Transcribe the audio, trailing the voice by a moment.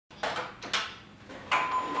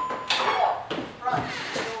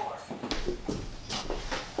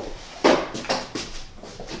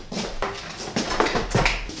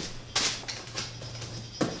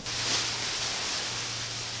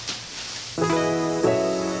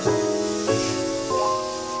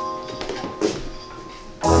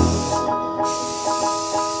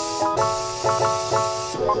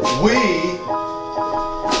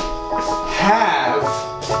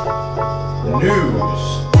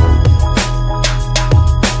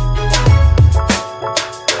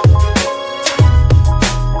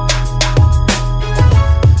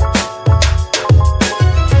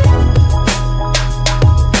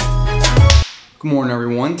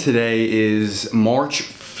today is March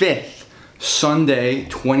 5th, Sunday,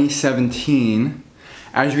 2017.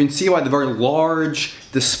 As you can see by the very large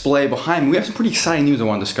display behind me, we have some pretty exciting news I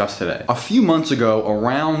want to discuss today. A few months ago,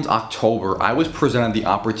 around October, I was presented the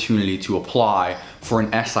opportunity to apply for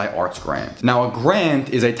an SI Arts grant. Now, a grant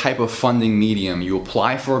is a type of funding medium. You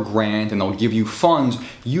apply for a grant and they'll give you funds,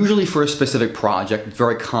 usually for a specific project. It's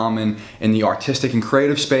very common in the artistic and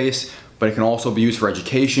creative space, but it can also be used for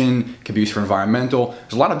education, it can be used for environmental.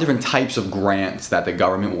 There's a lot of different types of grants that the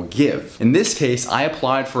government will give. In this case, I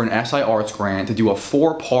applied for an SI Arts grant to do a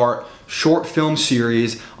 4-part short film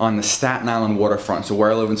series on the Staten Island waterfront, so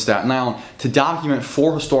where I live in Staten Island, to document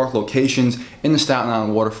 4 historic locations in the Staten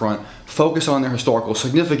Island waterfront, focus on their historical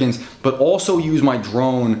significance, but also use my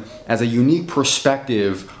drone as a unique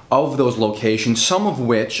perspective of those locations, some of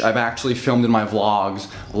which I've actually filmed in my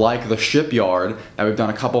vlogs, like the shipyard that we've done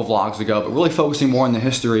a couple of vlogs ago, but really focusing more on the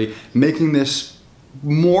history, making this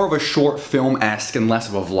more of a short film-esque and less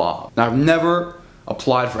of a vlog. Now, I've never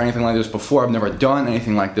applied for anything like this before. I've never done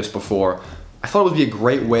anything like this before. I thought it would be a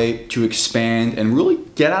great way to expand and really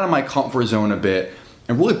get out of my comfort zone a bit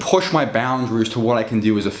and really push my boundaries to what I can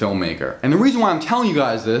do as a filmmaker. And the reason why I'm telling you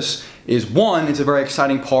guys this is, one, it's a very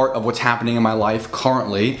exciting part of what's happening in my life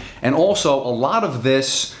currently, and also a lot of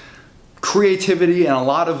this creativity and a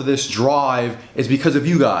lot of this drive is because of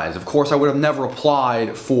you guys. Of course, I would have never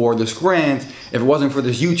applied for this grant if it wasn't for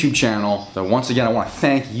this YouTube channel. So once again, I want to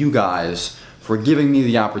thank you guys for giving me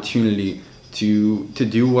the opportunity to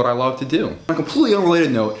do what I love to do. On a completely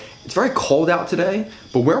unrelated note, it's very cold out today,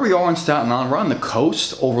 but where we are in Staten Island, we're on the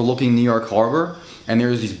coast overlooking New York Harbor, and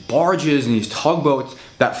there's these barges and these tugboats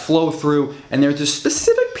that flow through, and there's this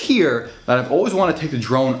specific pier that I've always wanted to take the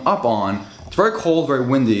drone up on. It's very cold, very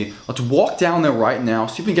windy. Let's walk down there right now,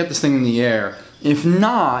 see if we can get this thing in the air. If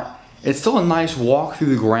not, it's still a nice walk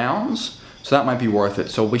through the grounds, so that might be worth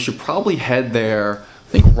it. So we should probably head there,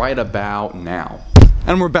 I think right about now.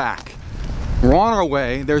 And we're back. We're on our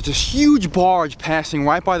way. There's this huge barge passing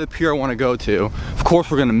right by the pier I want to go to. Of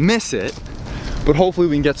course, we're gonna miss it, but hopefully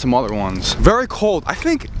we can get some other ones. Very cold. I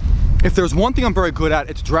think if there's one thing I'm very good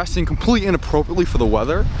at, it's dressing completely inappropriately for the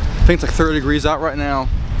weather. I think it's like 30 degrees out right now.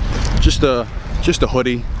 Just a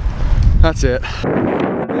hoodie. That's it.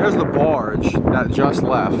 There's the barge that just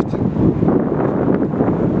left.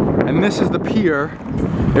 And this is the pier,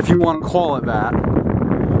 if you want to call it that.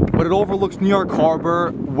 But it overlooks New York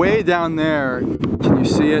Harbor, way down there. Can you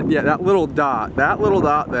see it? Yeah, that little dot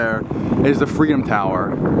there is the Freedom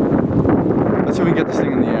Tower. Let's see if we can get this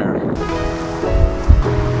thing in the air.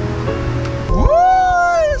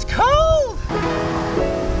 Woo, it's cold!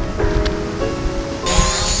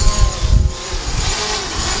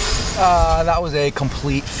 That was a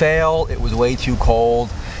complete fail. It was way too cold.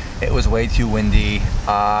 It was way too windy.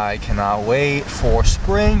 I cannot wait for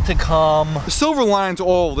spring to come. The silver lining to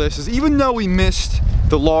all of this is, even though we missed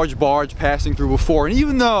the large barge passing through before, and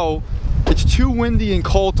even though it's too windy and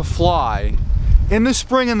cold to fly, in the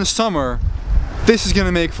spring and the summer, this is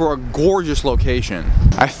gonna make for a gorgeous location.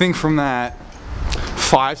 I think from that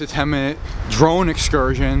 5 to 10 minute drone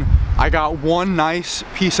excursion, I got one nice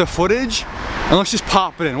piece of footage, and let's just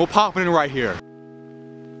pop it in. We'll pop it in right here.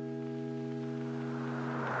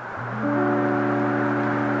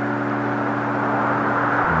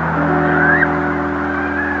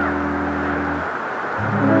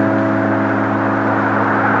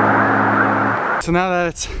 So now that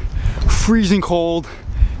it's freezing cold,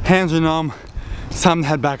 hands are numb, it's time to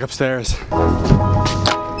head back upstairs.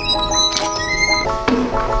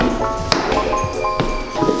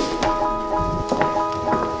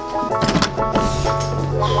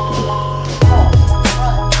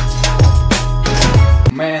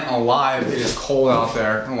 Man alive, it is cold out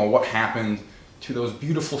there. I don't know what happened to those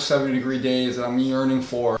beautiful 70-degree days that I'm yearning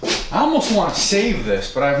for. I almost want to save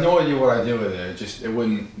this, but I have no idea what I'd do with it. This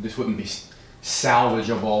wouldn't be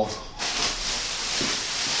salvageable.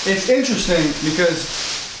 It's interesting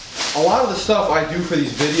because a lot of the stuff I do for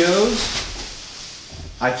these videos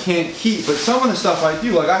I can't keep, but some of the stuff I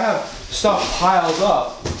do, like I have stuff piled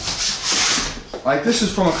up. Like this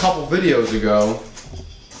is from a couple videos ago.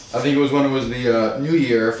 I think it was when it was the New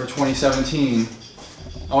Year for 2017.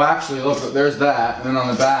 Oh, actually, look, there's that, and then on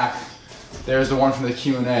the back, there's the one from the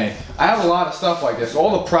Q&A. I have a lot of stuff like this.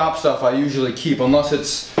 All the prop stuff I usually keep, unless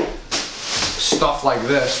it's stuff like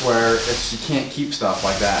this where you can't keep stuff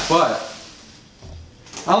like that. But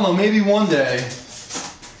I don't know, maybe one day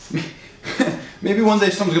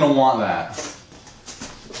someone's gonna want that.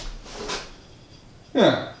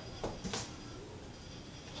 Yeah,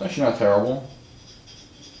 it's actually not terrible.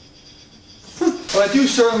 But I do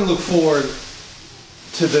certainly look forward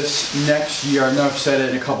to to this next year. I know I've said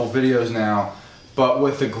it in a couple videos now, but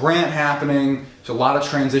with the grant happening, there's a lot of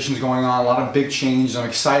transitions going on, a lot of big changes I'm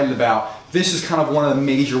excited about. This is kind of one of the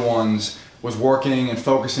major ones, was working and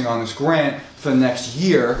focusing on this grant for the next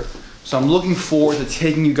year. So I'm looking forward to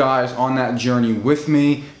taking you guys on that journey with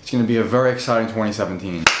me. It's going to be a very exciting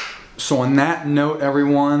 2017. So on that note,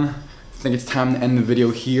 everyone, I think it's time to end the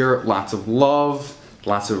video here. Lots of love,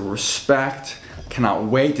 lots of respect. Cannot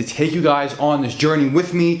wait to take you guys on this journey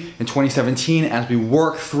with me in 2017 as we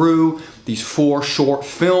work through these 4 short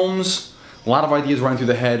films. A lot of ideas running through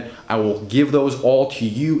the head. I will give those all to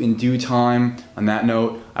you in due time. On that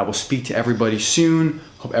note, I will speak to everybody soon.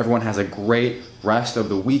 Hope everyone has a great rest of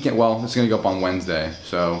the weekend. Well, it's gonna go up on Wednesday.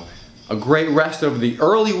 So a great rest of the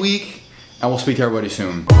early week, and we'll speak to everybody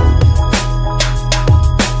soon.